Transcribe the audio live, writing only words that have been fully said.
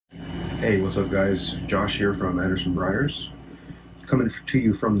Hey, what's up guys? Josh here from Anderson Briars. Coming to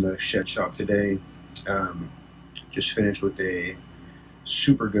you from the shed shop today. Just finished with a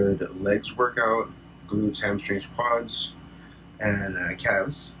super good legs workout, glutes, hamstrings, quads, and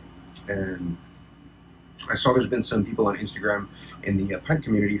calves. And I saw there's been some people on Instagram in the pipe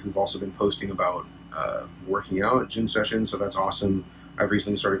community who've also been posting about working out, gym sessions, so that's awesome. I've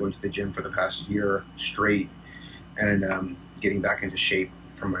recently started going to the gym for the past year straight, and getting back into shape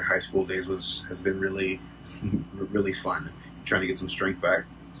from my high school days has been really fun, trying to get some strength back.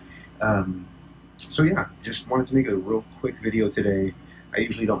 So yeah, just wanted to make a real quick video today. I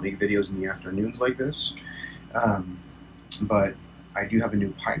usually don't make videos in the afternoons like this, but I do have a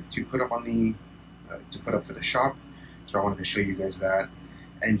new pipe to put up on the for the shop, so I wanted to show you guys that.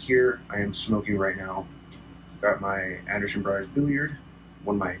 And here I am smoking right now. Got my Anderson Briars billiard,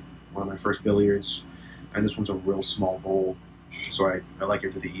 one of my first billiards, and this one's a real small bowl. So I like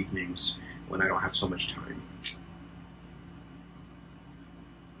it for the evenings when I don't have so much time.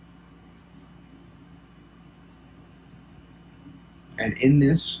 And in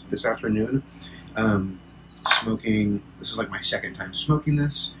this afternoon, smoking, this is like my second time smoking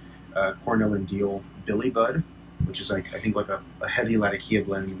this, Cornell and Deal Billy Bud, which is like, I think like a heavy Latakia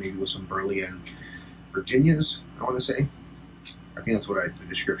blend, maybe with some Burley and Virginias, I want to say. I think that's what the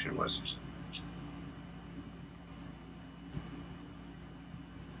description was.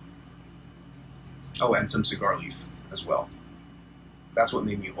 Oh, and some cigar leaf as well. That's what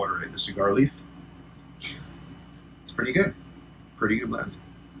made me order it, the cigar leaf. It's pretty good. Pretty good blend.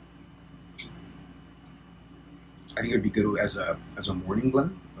 I think it would be good as a morning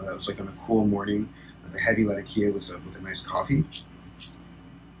blend. It's like on a cool morning, the heavy Latakia with a nice coffee.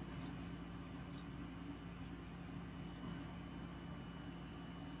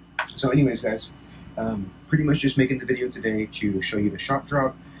 So anyways, guys, pretty much just making the video today to show you the shop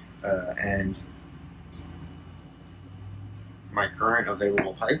drop and my current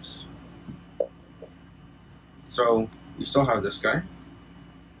available pipes. So we still have this guy,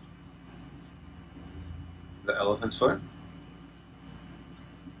 the elephant's foot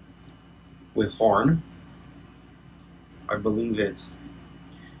with horn. I believe I'm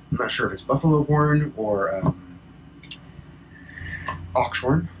not sure if it's buffalo horn or ox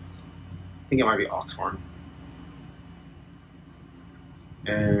horn. I think it might be ox horn.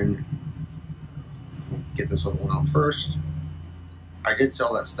 And get this little one out first. I did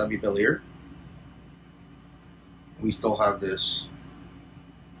sell that stubby billiard. We still have this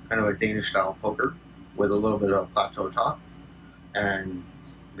kind of a Danish style poker with a little bit of a plateau top, and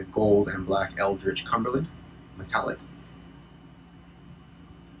the gold and black Eldritch Cumberland metallic.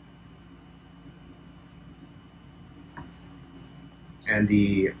 And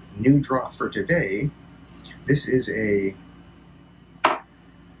the new drop for today, this is a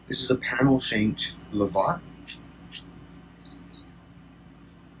panel shanked Lovat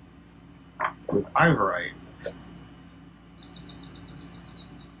with ivorite.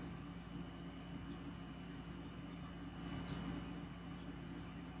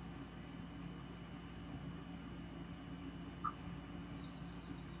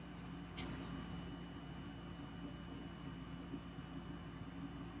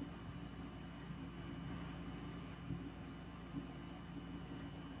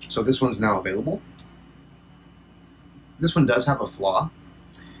 So this one's now available. This one does have a flaw.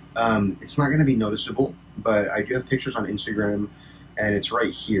 It's not going to be noticeable, but I do have pictures on Instagram, and it's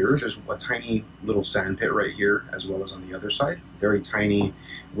right here. There's a tiny little sand pit right here, as well as on the other side. Very tiny,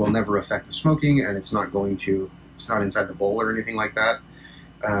 will never affect the smoking, and it's not inside the bowl or anything like that.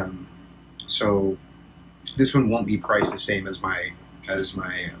 So this one won't be priced the same as my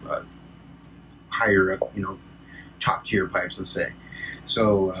higher up, top tier pipes, let's say.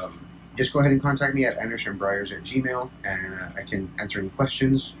 So just go ahead and contact me at andersonbriars@gmail.com, and I can answer any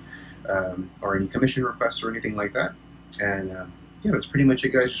questions or any commission requests or anything like that. And yeah, that's pretty much it,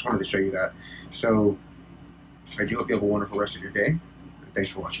 guys. Just wanted to show you that. So I do hope you have a wonderful rest of your day. Thanks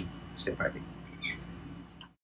for watching. Stay piping.